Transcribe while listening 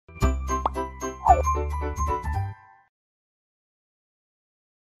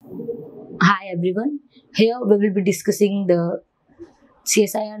Hi everyone, here we will be discussing the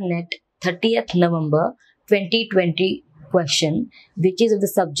CSIR NET 30th November 2020 question, which is of the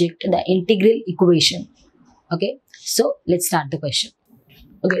subject the integral equation. Okay, so let's start the question.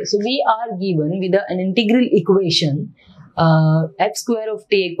 Okay, so we are given with an integral equation f square of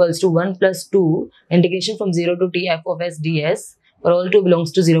t equals to 1 plus 2 integration from 0 to t f of s ds for all 2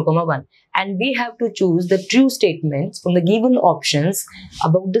 belongs to 0, 1. And we have to choose the true statements from the given options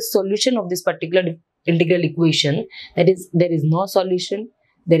about the solution of this particular integral equation. That is, there is no solution,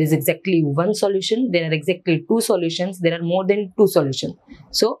 there is exactly one solution, there are exactly two solutions, there are more than two solutions.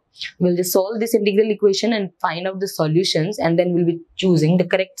 So we'll just solve this integral equation and find out the solutions, and then we'll be choosing the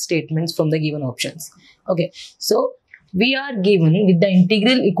correct statements from the given options. Okay, so we are given with the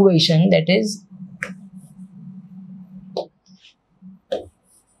integral equation, that is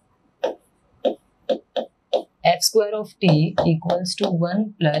f square of t equals to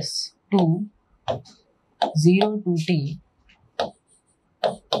 1 plus 2 0 to t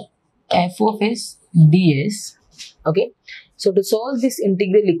f of s ds. Okay, so to solve this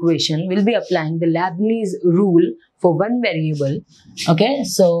integral equation, we'll be applying the Leibniz rule for one variable. Okay,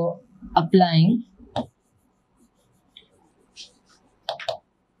 so applying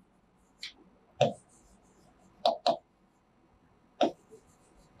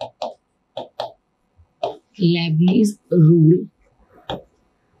Leibniz rule.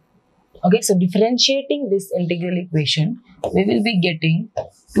 Okay, so differentiating this integral equation, we will be getting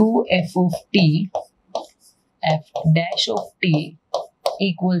 2f of t f dash of t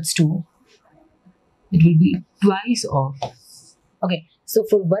equals to, it will be twice of. Okay, so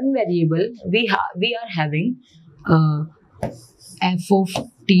for one variable we are having f of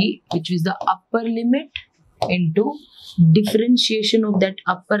t, which is the upper limit, into differentiation of that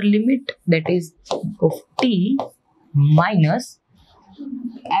upper limit, that is of t, minus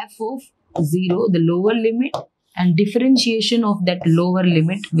f of 0, the lower limit, and differentiation of that lower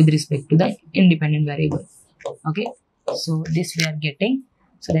limit with respect to the independent variable. Okay, so this we are getting,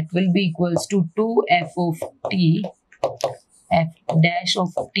 so that will be equals to 2f of t f dash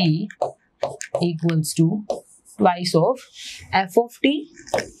of t equals to twice of f of t,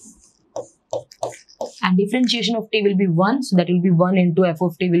 and differentiation of t will be 1, so that will be 1 into f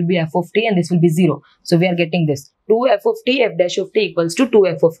of t will be f of t, and this will be 0. So we are getting this 2f of t f dash of t equals to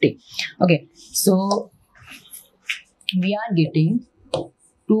 2f of t. Okay, so we are getting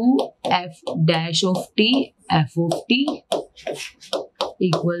 2f dash of t f of t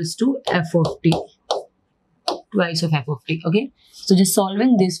equals to f of t, twice of f of t. Okay, so just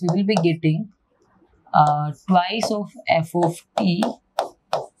solving this, we will be getting twice of f of t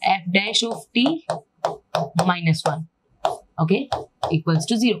f dash of t minus 1, okay, equals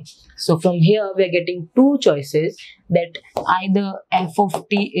to 0. So from here we are getting two choices, that either f of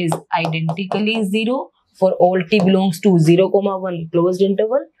t is identically 0 for all t belongs to 0, 1 closed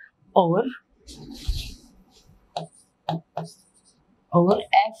interval, or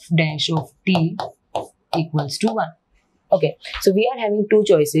f dash of t equals to 1. Okay, so we are having two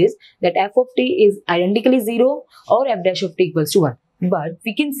choices, that f of t is identically 0 or f dash of t equals to 1. But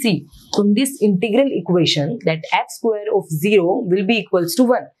we can see from this integral equation that f square of 0 will be equals to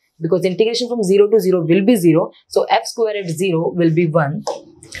 1, because integration from 0 to 0 will be 0. So f square at 0 will be 1.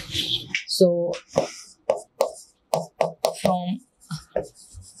 So from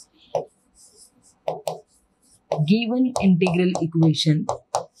given integral equation,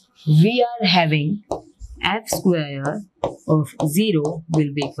 we are having f square of 0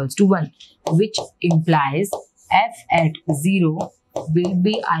 will be equals to 1, which implies f at 0 will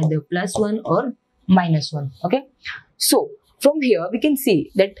be either plus 1 or minus 1. Okay, so from here we can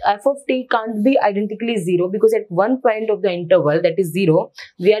see that f of t can't be identically 0, because at one point of the interval, that is 0,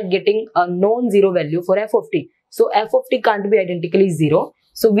 we are getting a non-zero value for f of t. So f of t can't be identically 0.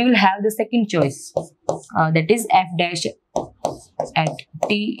 So we will have the second choice, that is f dash at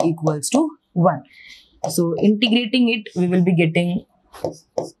t equals to 1. So integrating it, we will be getting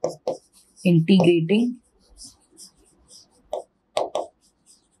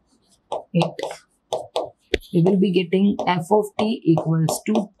we will be getting f of t equals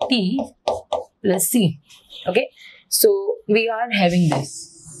to t plus c. Okay, so we are having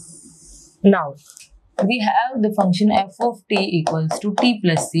this. Now we have the function f of t equals to t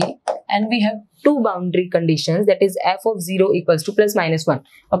plus c, and we have two boundary conditions, that is f of 0 equals to plus minus 1.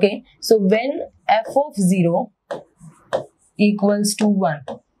 Okay, so when f of 0 equals to 1,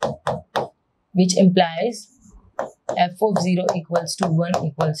 which implies f of 0 equals to 1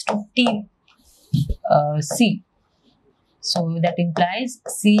 equals to t c. So that implies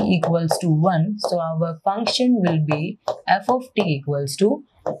c equals to 1. So our function will be f of t equals to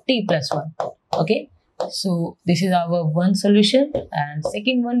t plus 1. Okay. So this is our one solution, and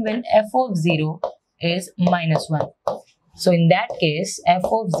second one when f of 0 is minus 1. So in that case, f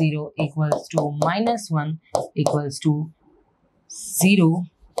of 0 equals to minus 1 equals to 0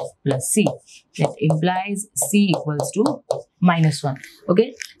 plus c. That implies c equals to minus 1.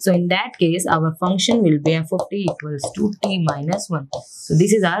 Okay. So in that case, our function will be f of t equals to t minus 1. So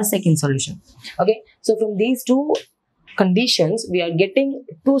this is our second solution. Okay. So from these two conditions, we are getting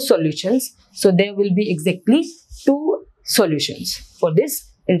two solutions. So there will be exactly two solutions for this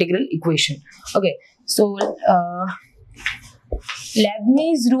integral equation. Okay. So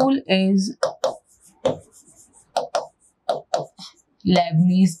Leibniz rule is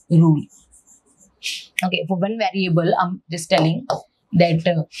Leibniz rule. Okay, for one variable, I'm just telling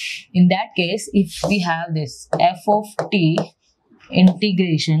that in that case, if we have this f of t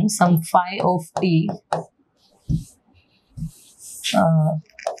integration some phi of t,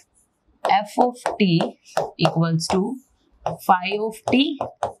 f of t equals to phi of t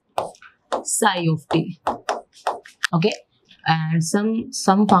psi of t. Okay, and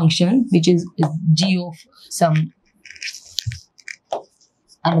some function which is g of some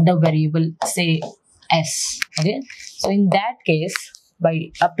another variable, say s. Okay, so in that case, by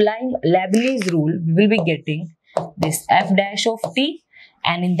applying Leibniz rule, we will be getting this f dash of t,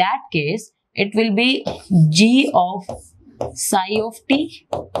 and in that case it will be g of psi of t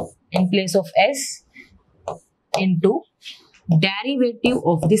in place of s into derivative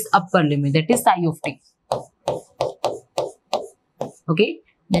of this upper limit, that is psi of t. Okay,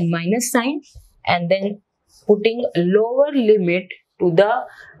 then minus sign, and then putting lower limit to the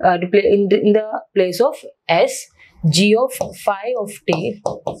in the place of s, g of phi of t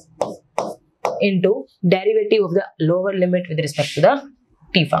into derivative of the lower limit with respect to the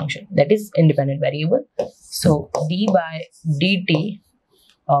t function, that is independent variable. So d by dt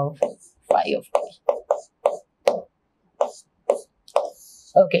of phi of t.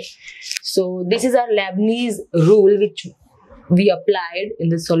 Okay, so this is our Leibniz rule which we applied in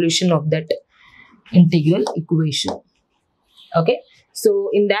the solution of that integral equation. Okay, so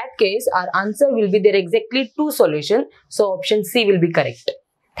in that case, our answer will be there exactly two solutions. So option C will be correct.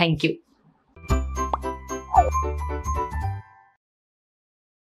 Thank you.